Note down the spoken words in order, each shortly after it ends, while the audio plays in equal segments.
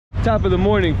top of the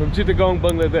morning from Chittagong,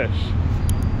 Bangladesh.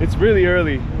 It's really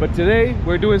early, but today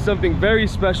we're doing something very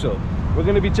special. We're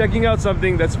going to be checking out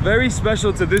something that's very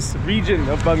special to this region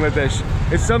of Bangladesh.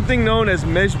 It's something known as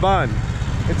MEZBAN.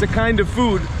 It's a kind of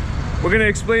food. We're going to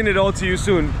explain it all to you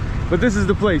soon. But this is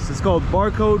the place. It's called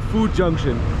Barcode Food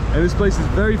Junction. And this place is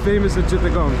very famous in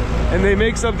Chittagong. And they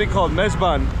make something called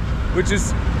MEZBAN, which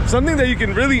is something that you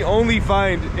can really only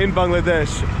find in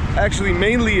Bangladesh. Actually,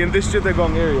 mainly in this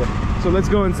Chittagong area. So let's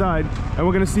go inside and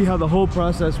we're going to see how the whole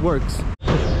process works.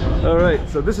 All right,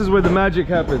 so this is where the magic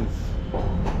happens.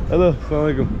 Hello,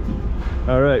 assalamu alaikum.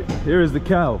 All right, here is the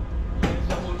cow.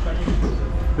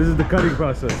 This is the cutting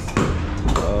process.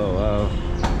 Oh wow,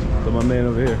 so my man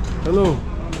over here. Hello,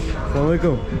 assalamu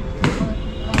alaikum.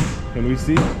 Can we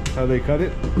see how they cut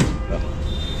it? Oh.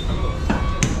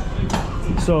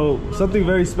 So something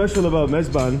very special about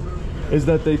MEZBAN is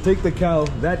that they take the cow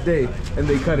that day and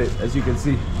they cut it, as you can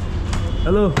see.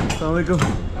 Hello, assalamu alaikum.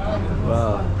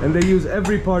 Wow, and they use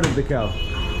every part of the cow.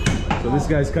 So this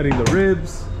guy's cutting the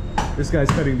ribs. This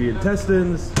guy's cutting the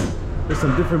intestines. There's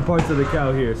some different parts of the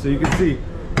cow here. So you can see,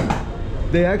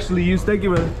 they actually use, thank you,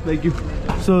 brother, thank you.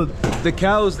 So the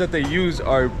cows that they use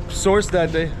are sourced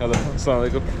that day. Hello, assalamu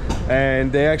alaikum.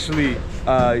 And they actually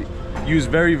use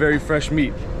very, very fresh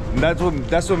meat. And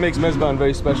that's what makes MEZBAN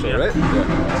very special, right?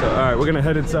 Yeah. So, all right, we're gonna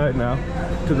head inside now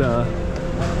to the,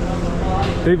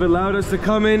 they've allowed us to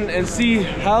come in and see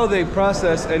how they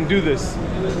process and do this.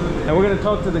 And we're gonna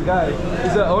talk to the guy.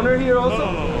 Is the owner here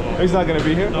also? No. He's not gonna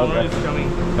be here? No, okay. he's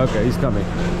coming. Okay, he's coming.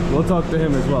 We'll talk to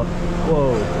him as well.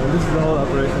 Whoa, and this is the whole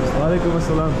operation. Walaikum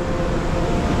assalam.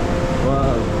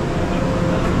 Wow.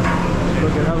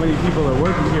 Look at how many people are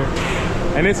working here.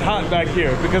 And it's hot back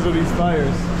here because of these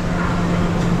fires.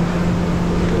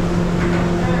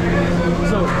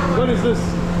 So, what is this?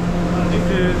 This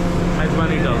is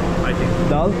Mezbani dal, I think.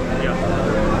 Dal? Yeah.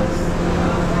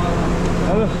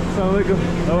 Hello, assalamu alaikum.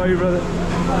 How are you, brother?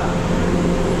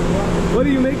 What are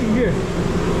you making here?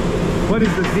 What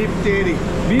is this? Beef dairy.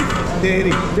 Beef?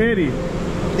 Dairy. Dairy.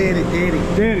 Dairy. Dairy.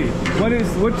 Dairy. What is,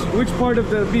 which part of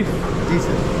the beef? This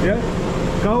is. Yeah?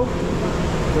 Cow?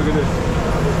 Look at this.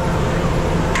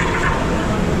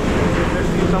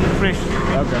 Let's some fresh.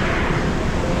 Okay.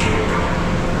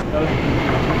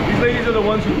 These ladies are the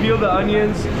ones who peel the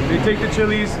onions, they take the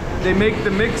chilies, they make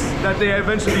the mix that they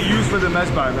eventually use for the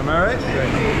MEZBAN, am I right?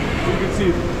 Right. You can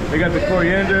see they got the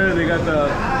coriander, they got the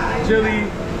chili,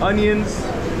 onions,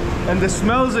 and the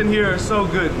smells in here are so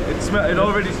good. It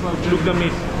already smells good. Look the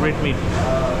meat, red meat.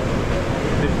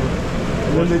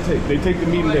 And then they take the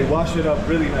meat and they wash it up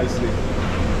really nicely.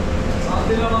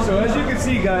 So as you can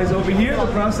see, guys, over here the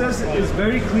process is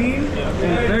very clean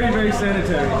and very, very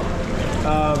sanitary.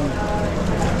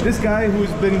 This guy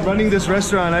who's been running this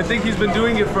restaurant, I think he's been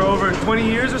doing it for over 20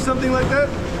 years or something like that.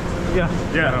 Yeah.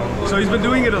 So he's been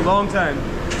doing it a long time.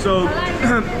 So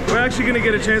we're actually going to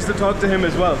get a chance to talk to him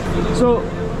as well. So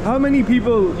how many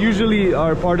people usually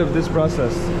are part of this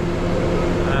process?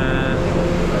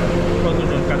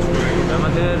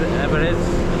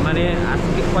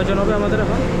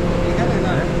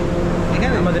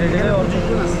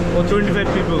 Or 25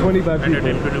 people. 25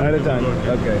 people at a time.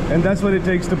 Okay. And that's what it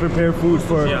takes to prepare food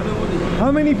for. Yeah.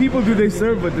 How many people do they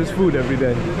serve with this food every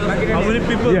day? How many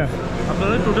people? Yeah.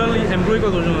 Totally employee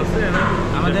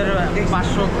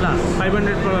 500 plus.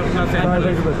 500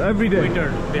 plus every day.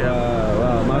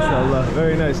 Wow, mashallah,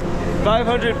 very nice.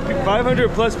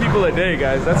 500 plus people a day,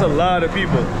 guys. That's a lot of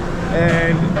people.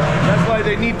 And that's why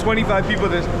they need 25 people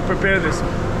to prepare this.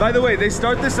 By the way, they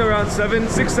start this around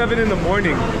 6, 7 in the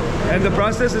morning, and the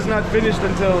process is not finished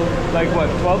until like what,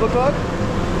 12 o'clock?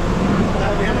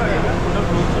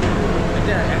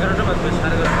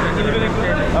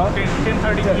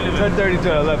 10:30 to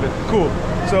 11. Cool.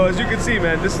 So as you can see,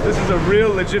 man, this is a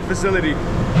real legit facility.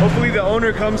 Hopefully the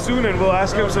owner comes soon and we'll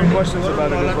ask him some questions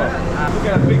about it as well. Look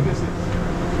at how big this is.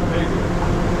 Amazing.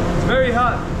 It's very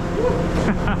hot.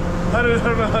 I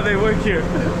don't know how they work here.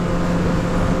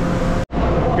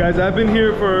 Guys, I've been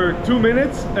here for 2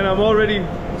 minutes and I'm already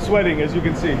sweating, as you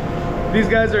can see. These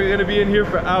guys are gonna be in here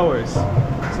for hours.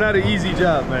 It's not an easy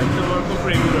job, man. It's the work of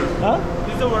regular. Huh?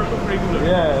 It's the work of regular.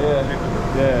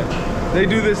 Yeah. They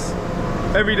do this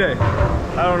every day.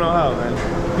 I don't know how, man.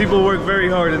 People work very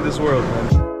hard in this world, man.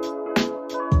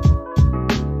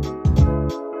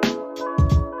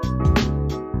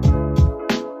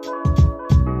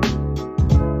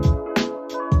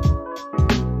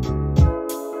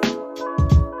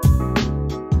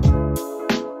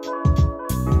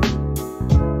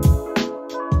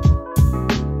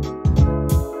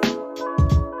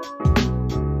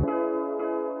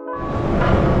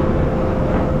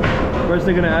 First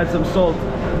they're gonna add some salt.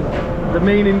 the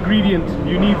main ingredient.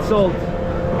 You need salt.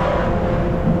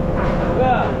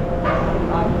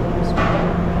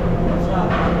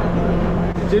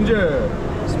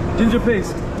 Ginger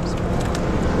paste.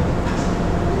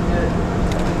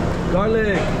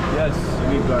 Garlic. Yes, you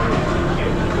need garlic.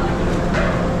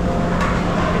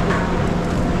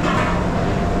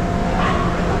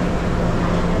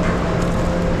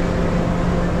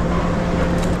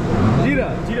 Jeera.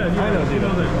 I know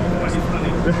jeera.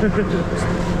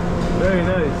 Very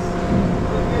nice.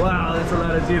 Wow, that's a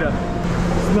lot of jeera.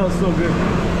 Smells so good.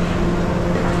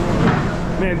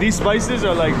 Man, these spices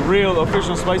are like real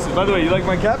official spices. By the way, you like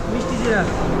my cap? Mishti jeera.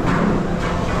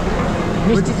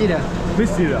 Mishti jeera.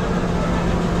 Mishti jeera.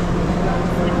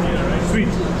 Sweet.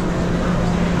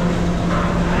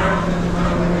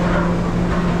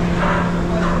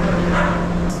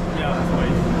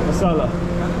 Masala.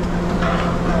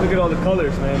 Look at all the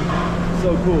colors, man.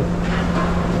 So cool.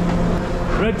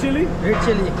 Red chili? Red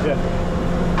chili. Yeah.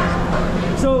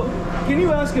 So, can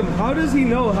you ask him, how does he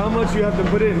know how much you have to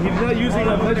put in? He's not using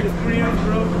a measure.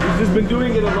 He's just been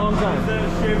doing it a long time.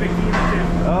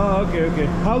 Oh, okay.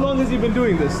 How long has he been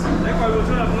doing this? 10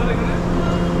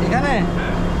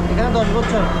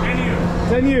 years.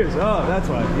 10 years. Oh, that's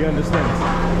why. He understands.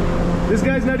 This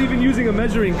guy's not even using a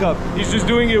measuring cup. He's just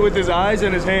doing it with his eyes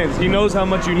and his hands. He knows how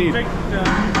much you need. Red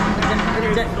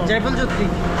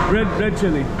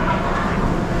chili.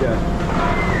 Yeah.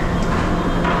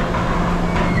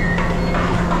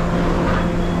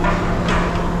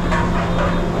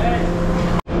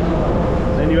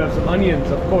 Then you have some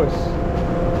onions, of course.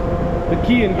 The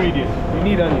key ingredient. You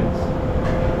need onions.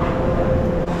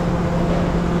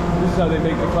 This is how they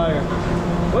make the fire.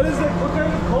 What is that? What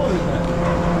kind of coal is that?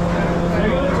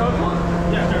 Regular charcoal?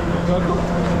 Yeah, charcoal.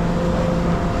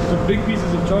 Some big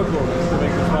pieces of charcoal to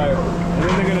make the fire. And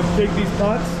then they're gonna take these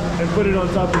pots and put it on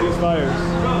top of these fires.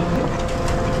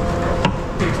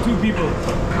 It takes two people.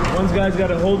 One guy's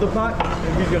gotta hold the pot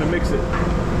and he's gonna mix it.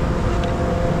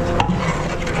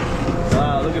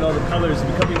 Wow, look at all the colors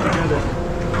coming together.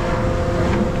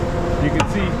 You can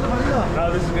see how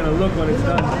this is gonna look when it's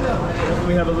done.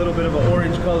 We have a little bit of an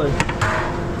orange color.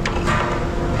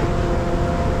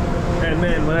 And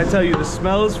man, when I tell you the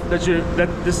smells that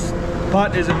this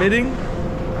pot is emitting,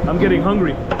 I'm getting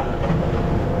hungry. Then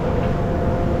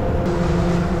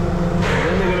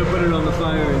they're gonna put it on the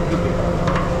fire and cook it.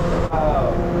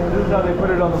 Wow, this is how they put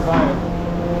it on the fire.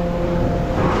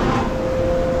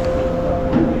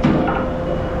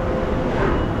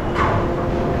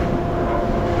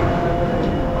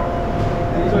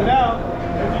 So now,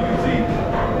 as you can see,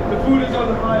 the food is on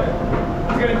the fire.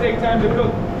 It's gonna take time to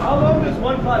cook. How long does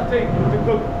one pot take to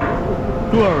cook?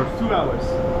 2 hours. 2 hours.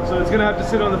 So it's gonna have to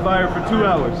sit on the fire for 2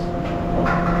 hours.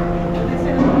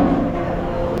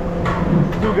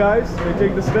 Two guys, they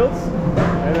take the stilts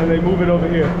and then they move it over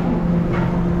here.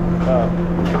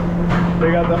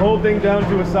 They got the whole thing down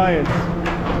to a science.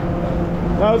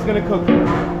 Now it's gonna cook.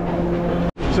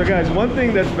 So guys, one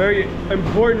thing that's very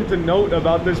important to note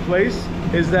about this place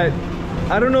is that,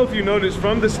 I don't know if you noticed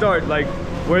from the start, like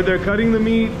where they're cutting the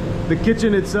meat, the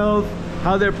kitchen itself,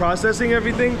 how they're processing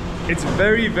everything, it's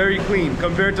very, very clean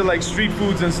compared to like street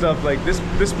foods and stuff. Like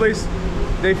this place,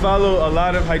 they follow a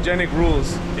lot of hygienic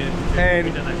rules,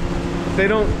 and they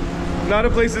don't, a lot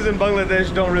of places in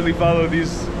Bangladesh don't really follow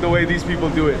the way these people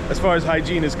do it as far as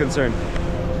hygiene is concerned.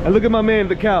 And look at my man,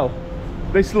 the cow.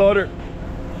 They slaughter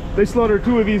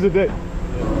 2 of these a day.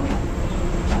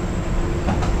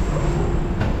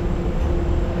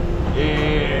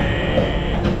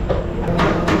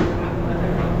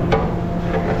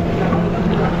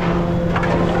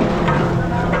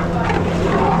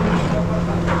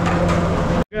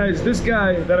 Guys, this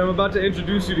guy that I'm about to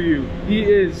introduce you to, he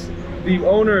is the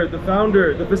owner, the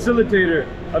founder, the facilitator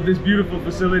of this beautiful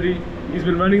facility. He's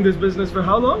been running this business for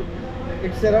how long?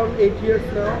 It's around 8 years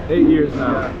now. 8 years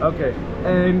now. Yeah. Okay.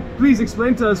 And please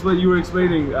explain to us what you were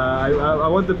explaining. I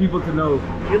want the people to know.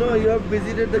 You know, you have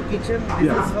visited the kitchen.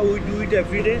 This is how we do it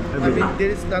every day. I mean,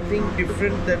 there is nothing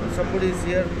different that somebody is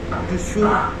here to shoot.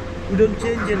 We don't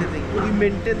change anything. We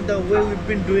maintain the way we've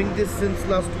been doing this since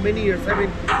last many years. I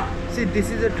mean, see, this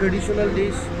is a traditional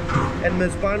dish, and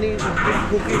Mezbani has been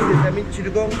cooking this. I mean,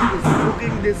 Chittagong is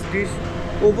cooking this dish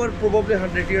over probably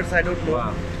 100 years. I don't know.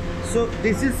 Wow. So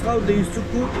this is how they used to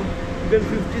cook even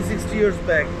 50-60 years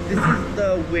back. This is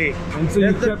the way. And so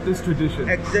you kept this tradition.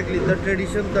 Exactly, the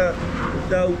tradition, the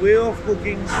way of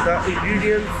cooking, the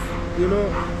ingredients, you know,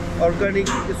 organic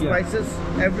spices,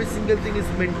 every single thing is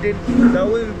maintained. The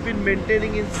way we've been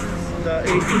maintaining it since the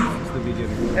 80s. It's the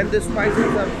beginning. And the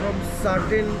spices are from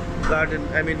certain garden,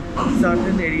 I mean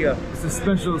certain area. It's a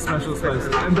special spice,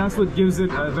 and that's what gives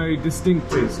it a very distinct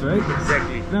taste, right?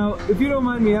 Exactly. Now, if you don't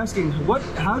mind me asking,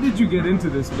 how did you get into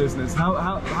this business?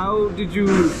 How did you?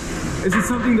 Is it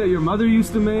something that your mother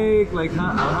used to make? Like,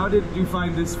 how did you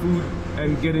find this food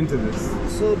and get into this?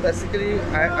 So basically,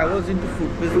 I was into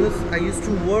food business. I used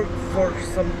to work for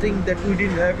something that we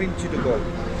didn't have in Chittagong.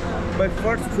 My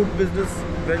first food business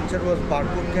venture was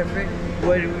Barcode Cafe,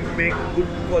 where we make good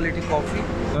quality coffee.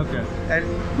 Okay. And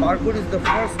Barcode is the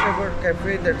first ever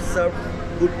cafe that served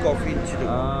good coffee in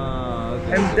Chittagong.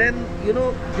 Okay. And then, you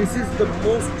know, this is the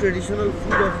most traditional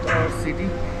food of our city.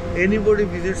 Anybody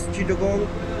visits Chittagong,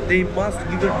 they must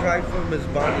give a try for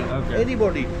Mezbani. Okay.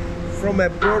 Anybody from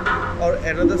abroad or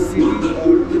another city,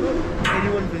 or you know,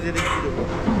 anyone visiting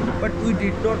Chittagong. But we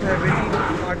did not have any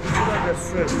particular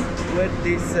restaurant where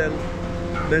they sell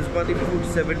Mezbani food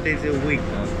 7 days a week.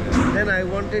 Okay. Then I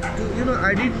wanted to, you know,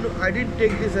 I didn't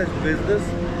take this as business.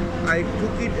 I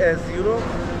took it as, you know,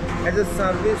 as a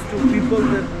service to people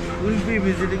that will be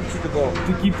visiting Chittagong.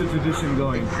 To keep the tradition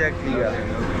going. Exactly, yeah.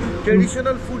 Okay.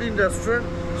 Traditional food in restaurant,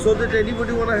 so that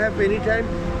anybody wanna have anytime,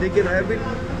 they can have it,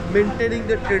 maintaining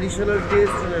the traditional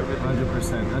taste and everything.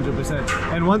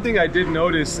 100%. And one thing I did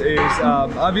notice is,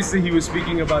 obviously he was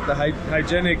speaking about the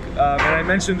hygienic, and I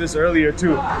mentioned this earlier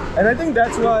too. And I think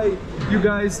that's why you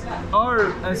guys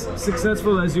are as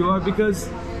successful as you are, because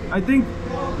I think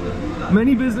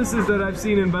many businesses that I've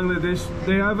seen in Bangladesh,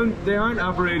 they aren't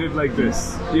operated like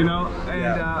this, you know.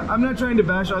 And I'm not trying to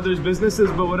bash others'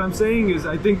 businesses, but what I'm saying is,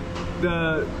 I think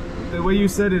the way you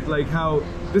said it, like how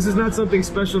this is not something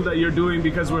special that you're doing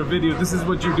because we're video. This is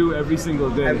what you do every single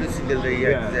day. Every single day,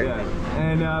 yeah, exactly.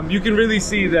 Yeah. And you can really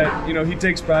see that, you know, he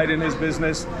takes pride in his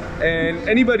business. And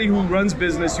anybody who runs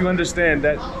business, you understand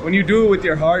that when you do it with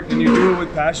your heart and you do it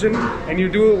with passion and you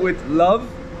do it with love,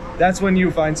 that's when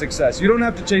you find success. You don't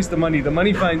have to chase the money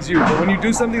finds you. But when you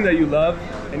do something that you love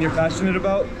and you're passionate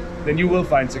about, then you will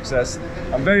find success.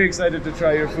 I'm very excited to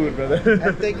try your food, brother.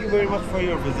 And thank you very much for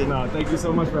your visit. No, thank you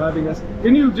so much for having us.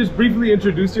 Can you just briefly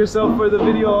introduce yourself for the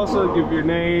video? Also give your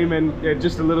name and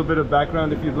just a little bit of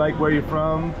background if you'd like, where you're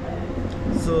from.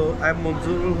 So I'm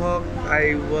Monzurul Haq.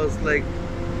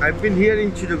 I've been here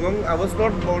in Chittagong. I was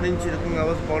not born in Chittagong, I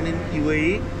was born in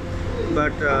UAE.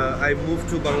 But I moved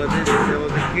to Bangladesh when I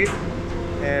was a kid.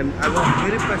 And I was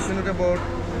very passionate about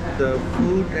the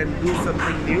food and do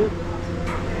something new.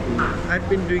 I've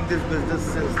been doing this business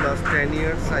since last 10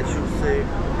 years, I should say,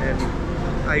 and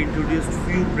I introduced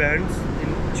few brands in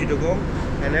Chittagong,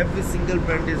 and every single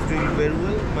brand is doing very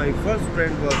well. My first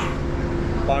brand was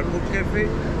Barcode Cafe,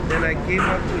 then I came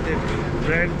up with a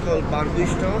brand called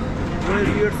Barcode Town, where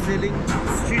we are selling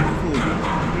street food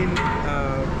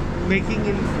in making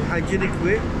in hygienic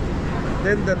way.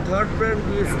 Then the third brand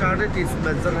we started is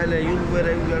Mezzan Haile Ayun, where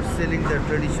we are selling the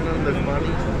traditional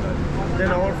Mezbani. Then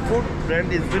our fourth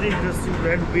brand is very interesting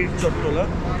brand, Beef Mezban,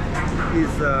 is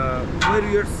where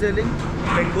we are selling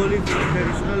Bengali food,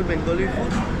 traditional Bengali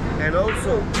food, and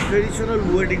also traditional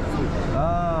wedding food.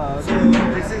 Okay. So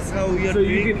this is how we are doing. So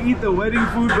you can eat the wedding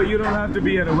food, but you don't have to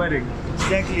be at a wedding.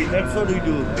 Exactly, that's what we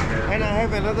do. Okay. And I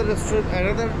have another restaurant,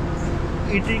 another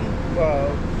eating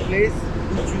place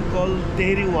which we call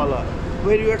Tehri Wala,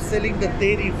 where you are selling the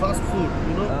Tehri fast food,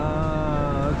 you know.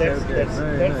 That's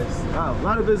very nice. Wow, a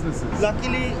lot of businesses.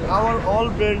 Luckily, our all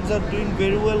brands are doing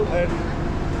very well and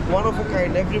one of a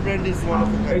kind. Every brand is one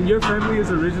of a kind. And your family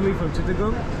is originally from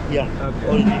Chittagong? Yeah. Okay.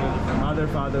 Originally. Mother,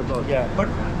 father, both. Yeah, but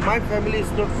my family is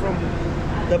not from,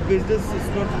 the business is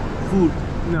not food.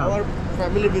 No. Our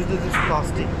family business is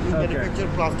plastic. We Okay. manufacture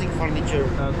plastic furniture,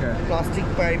 Okay.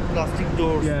 plastic pipe, plastic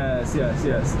doors.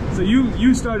 Yes. So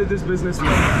you started this business with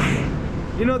that.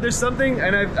 You know, there's something,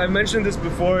 and I've mentioned this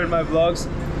before in my vlogs,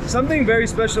 something very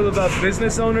special about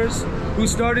business owners who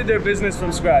started their business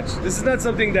from scratch. This is not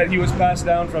something that he was passed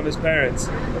down from his parents.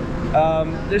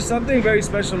 There's something very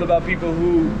special about people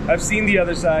who have seen the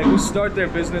other side, who start their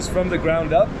business from the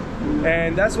ground up.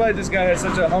 And that's why this guy has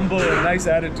such a humble and nice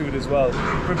attitude as well,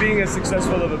 for being as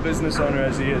successful of a business owner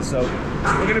as he is. So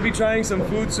we're gonna be trying some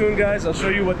food soon, guys. I'll show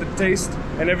you what the taste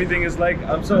and everything is like.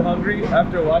 I'm so hungry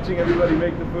after watching everybody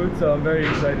make the food, so I'm very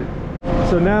excited.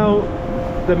 So now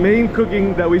the main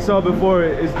cooking that we saw before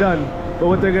is done, but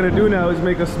what they're gonna do now is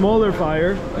make a smaller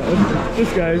fire, what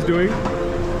this guy is doing,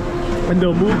 and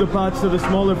they'll move the pots to the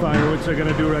smaller fire, which they're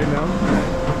gonna do right now.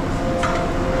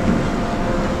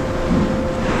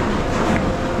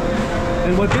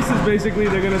 And what this is basically,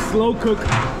 they're gonna slow cook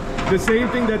the same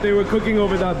thing that they were cooking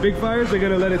over the big fires, they're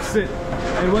gonna let it sit.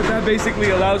 And what that basically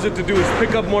allows it to do is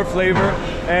pick up more flavor.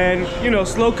 And you know,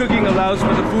 slow cooking allows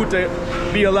for the food to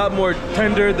be a lot more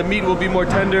tender. The meat will be more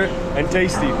tender and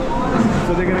tasty.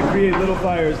 So they're gonna create little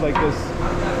fires like this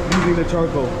using the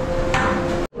charcoal.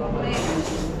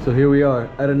 So here we are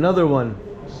at another one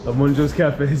of Munjo's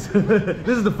cafes.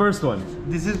 This is the first one.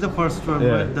 This is the first one,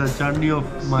 Yeah. where the journey of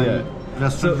my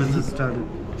restaurant business started.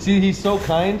 See, he's so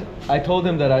kind. I told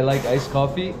him that I like iced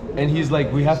coffee, and he's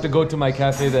like, we have to go to my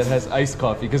cafe that has iced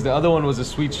coffee, because the other one was a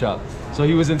sweet shop. So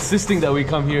he was insisting that we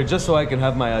come here just so I can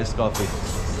have my iced coffee.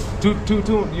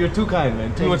 You're too kind,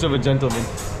 man. Too much of a gentleman.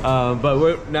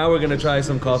 But now we're gonna try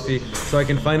some coffee so I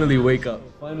can finally wake up.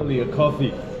 Finally, a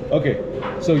coffee. Okay,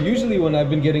 so usually when I've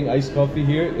been getting iced coffee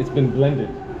here, it's been blended.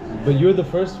 But you're the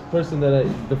first person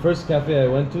the first cafe I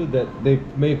went to that they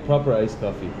made proper iced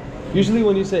coffee. Usually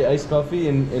when you say iced coffee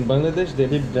in Bangladesh,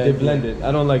 they blend it.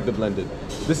 I don't like the blended.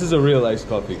 This is a real iced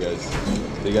coffee, guys.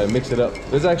 So you gotta mix it up.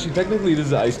 This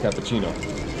is an iced cappuccino.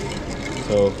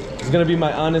 So it's gonna be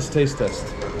my honest taste test.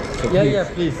 So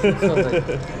Please. It's all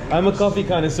right. I'm a coffee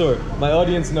connoisseur. My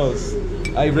audience knows.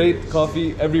 I rate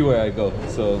coffee everywhere I go.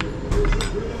 So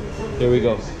here we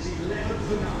go.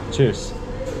 Cheers.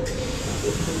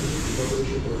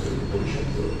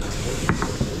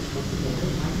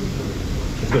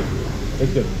 It's good.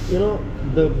 It's good. You know,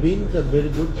 the beans are very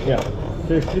good. Yeah.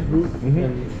 Freshly brewed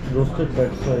and roasted by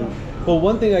soil. Well,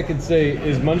 one thing I can say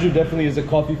is Manju definitely is a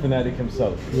coffee fanatic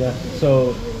himself. Yeah.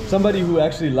 So somebody who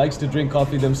actually likes to drink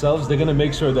coffee themselves, they're gonna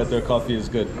make sure that their coffee is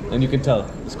good. And you can tell,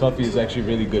 this coffee is actually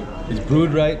really good. It's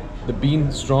brewed right, the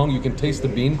bean strong, you can taste the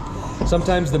bean.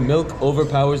 Sometimes the milk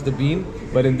overpowers the bean,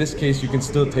 but in this case you can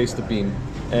still taste the bean.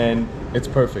 And it's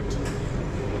perfect.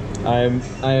 I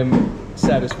am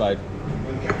satisfied.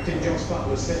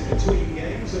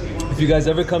 If you guys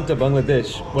ever come to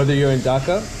Bangladesh, whether you're in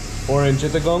Dhaka or in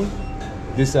Chittagong,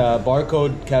 this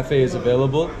barcode cafe is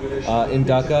available in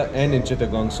Dhaka and in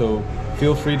Chittagong, so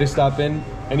feel free to stop in.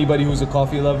 Anybody who's a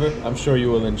coffee lover, I'm sure you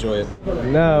will enjoy it.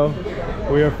 Now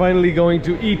we are finally going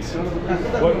to eat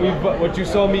what you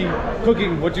saw me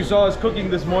cooking, what you saw us cooking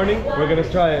this morning. We're gonna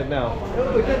try it now.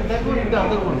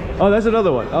 Oh, that's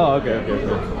another one. Oh, okay.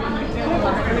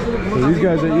 So these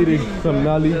guys are eating some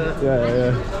nali.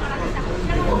 Yeah.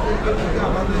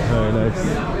 Very nice.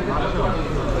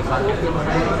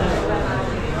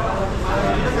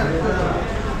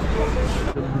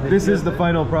 This is the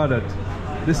final product.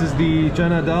 This is the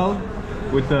chana dal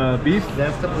with the beef.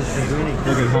 That's the positioning.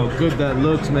 Look at how good that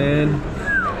looks, man.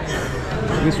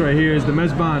 This right here is the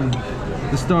Mezban,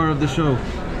 the star of the show.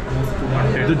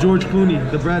 The George Clooney,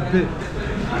 the Brad Pitt,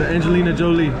 the Angelina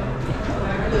Jolie.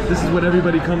 This is what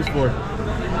everybody comes for.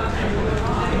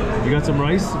 You got some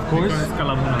rice, of course.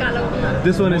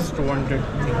 This one is wanted.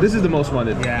 This is the most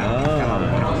wanted. Yeah.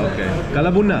 Ah, okay.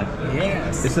 Kalabunna.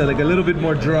 Yes. It's like a little bit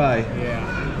more dry.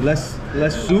 Yeah. Less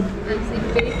soup,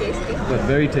 Very tasty. but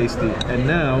very tasty. And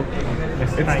now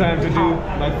it's time to do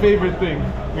my favorite thing,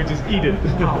 which is eat it.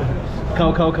 Cow.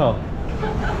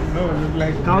 No, look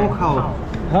like Cow.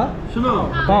 Huh?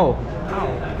 Suno. Cow.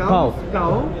 Cow.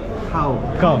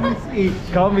 Cow. Means eat.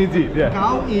 Cow means eat. Yeah.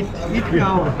 Cow eat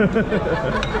cow.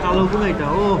 Kaloguna ita.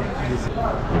 Oh.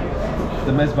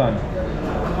 The Mezban.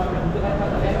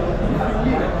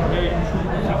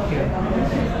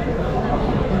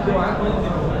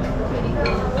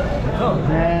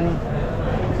 Then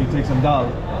So you take some dal.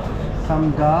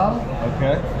 some dal,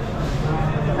 Okay.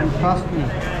 and trust me,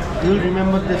 you'll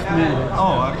remember this meal.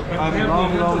 Oh, I'm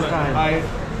Long time.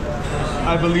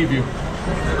 I believe you.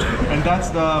 And that's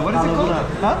the, what is it called?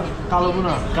 Huh?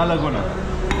 Kaloguna. Kalaguna.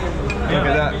 Look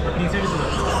at that.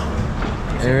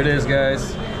 There it is,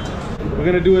 guys. We're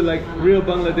gonna do it like real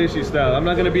Bangladeshi style. I'm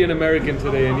not gonna be an American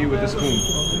today and eat with a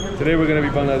spoon. Today we're gonna be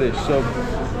Bangladesh. So,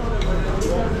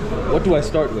 what do I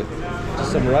start with?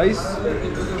 Just some rice.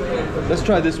 Let's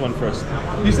try this one first.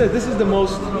 You said this is the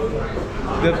most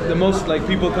like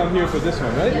people come here for this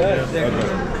one, right? Yeah. Okay.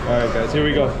 All right, guys. Here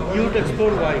we go. You would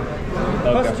explore why.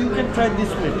 First, you can try this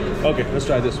meal. Okay, let's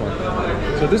try this one.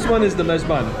 So this one is the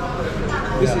Mezban.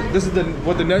 This is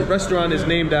what the restaurant is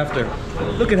named after.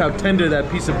 Look at how tender that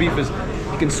piece of beef is.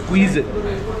 You can squeeze it.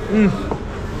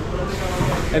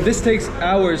 And this takes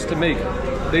hours to make.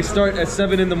 They start at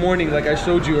 7 in the morning, like I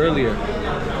showed you earlier.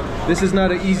 This is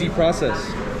not an easy process.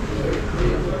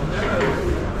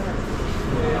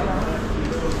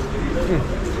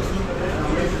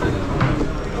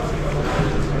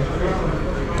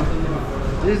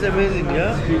 This is amazing,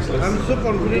 yeah? Useless. I'm so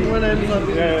confident when I'm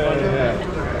serving.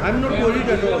 Yeah. I'm not worried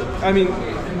at all. I mean,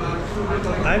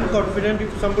 I'm confident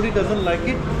if somebody doesn't like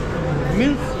it,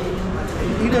 means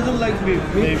he doesn't like beef.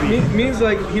 Maybe. Means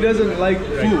like he doesn't like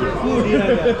food. Food,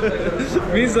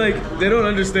 yeah. Means like they don't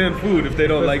understand food if they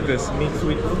don't like this. Mixed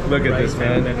with Look at this,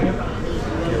 man.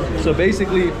 So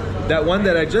basically, that one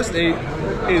that I just ate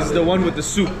is the one with the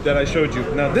soup that I showed you.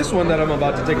 Now this one that I'm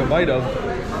about to take a bite of,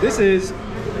 this is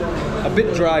a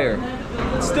bit drier.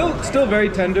 It's still very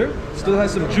tender, still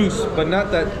has some juice, but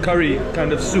not that curry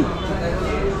kind of soup.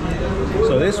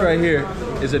 So this right here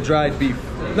is a dried beef.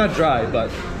 Not dry, but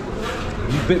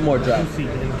a bit more dry. juicy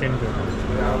and tender.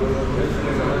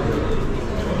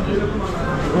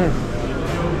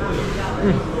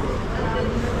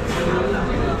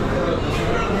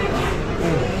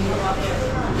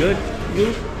 Good.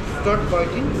 You start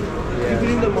biting, keep it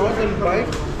in the mouth and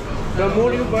bite. The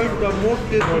more you bite, the more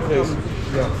taste comes.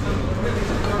 Yeah.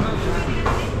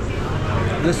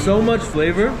 There's so much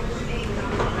flavor,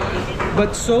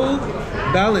 but so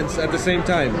balanced at the same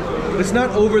time. It's not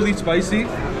overly spicy.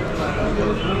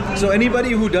 So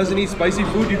anybody who doesn't eat spicy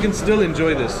food, you can still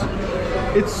enjoy this.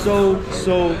 It's so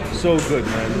good,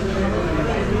 man.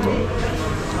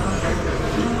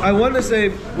 I want to say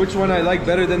which one I like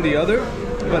better than the other,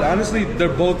 but honestly, they're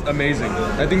both amazing.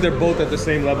 I think they're both at the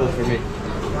same level for me.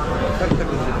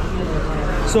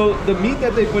 So the meat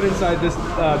that they put inside this,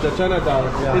 the chana dal,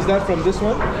 is that from this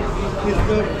one?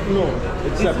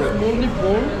 It's separate. It's only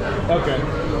bone, Okay.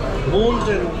 bones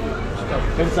and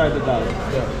stuff. Inside the dal.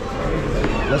 Yeah.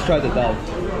 Let's try the dal.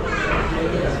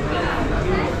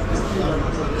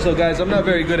 So guys, I'm not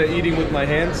very good at eating with my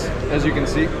hands, as you can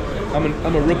see.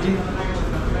 I'm a rookie.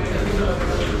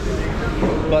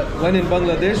 But when in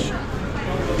Bangladesh,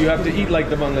 you have to eat like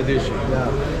the Bangladeshi.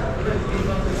 Yeah.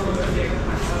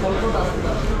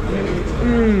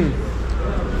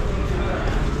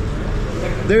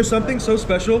 There's something so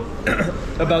special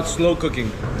about slow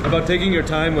cooking, about taking your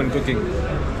time when cooking.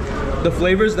 The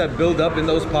flavors that build up in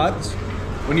those pots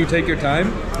when you take your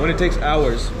time, when it takes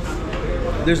hours,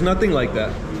 there's nothing like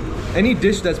that. Any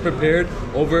dish that's prepared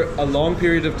over a long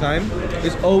period of time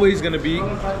is always going to be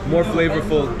more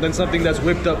flavorful than something that's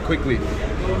whipped up quickly.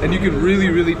 And you can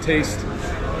really taste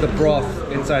the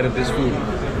broth inside of this food.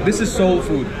 This is soul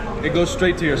food. It goes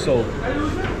straight to your soul.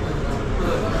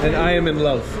 And I am in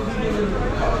love.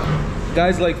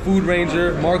 Guys like Food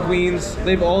Ranger, Mark Wiens,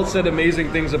 they've all said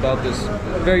amazing things about this.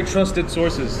 Very trusted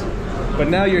sources. But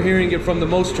now you're hearing it from the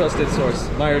most trusted source,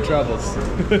 Myer Travels.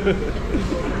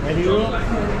 And you know,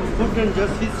 Food and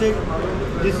Just, he said,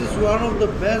 this is one of the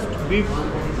best beef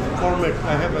format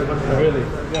I have ever tried. Really?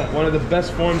 Yeah. One of the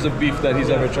best forms of beef that he's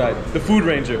ever tried. The Food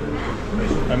Ranger.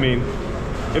 I mean,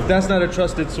 if that's not a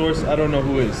trusted source, I don't know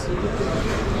who is.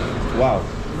 Wow.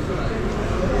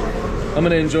 I'm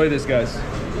gonna enjoy this, guys.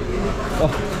 Oh.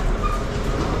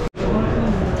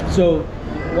 So,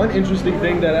 one interesting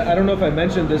thing that I don't know if I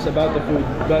mentioned this about the food,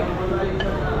 but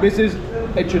this is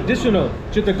a traditional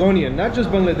Chittagonian, not just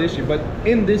Bangladeshi, but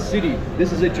in this city,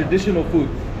 this is a traditional food.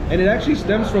 And it actually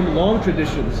stems from long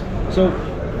traditions. So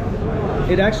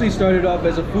it actually started off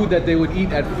as a food that they would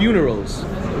eat at funerals.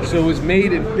 So it was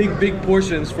made in big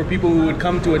portions for people who would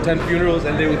come to attend funerals,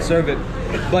 and they would serve it.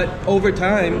 But over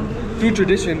time, through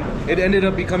tradition, it ended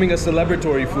up becoming a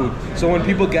celebratory food. So when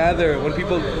people gather,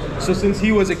 so since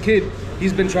he was a kid,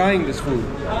 he's been trying this food.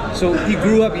 So he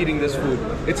grew up eating this food.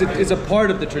 It's a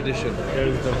part of the tradition.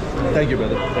 Thank you,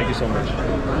 brother. Thank you so much.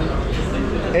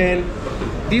 And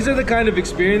these are the kind of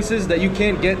experiences that you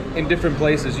can't get in different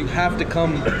places. You have to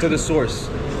come to the source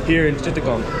here in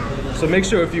Chittagong. So make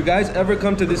sure if you guys ever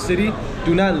come to this city,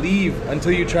 do not leave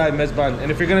until you try Mezban.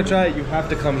 And if you're gonna try it, you have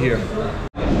to come here.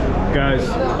 Guys,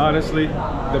 honestly,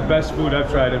 the best food I've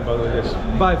tried in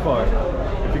Bangladesh, by far.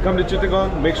 If you come to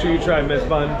Chittagong, make sure you try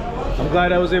Mezban. I'm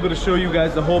glad I was able to show you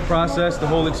guys the whole process, the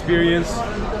whole experience,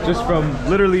 just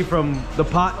literally from the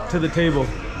pot to the table.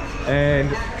 And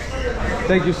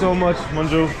thank you so much,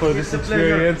 Manju, for this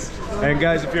experience. And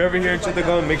guys, if you're ever here in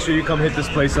Chittagong, make sure you come hit this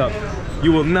place up.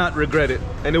 You will not regret it,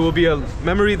 and it will be a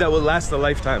memory that will last a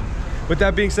lifetime. With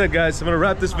that being said, guys, I'm gonna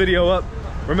wrap this video up.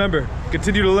 Remember,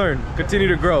 continue to learn, continue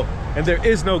to grow, and there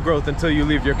is no growth until you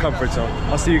leave your comfort zone.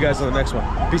 I'll see you guys on the next one.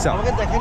 Peace out.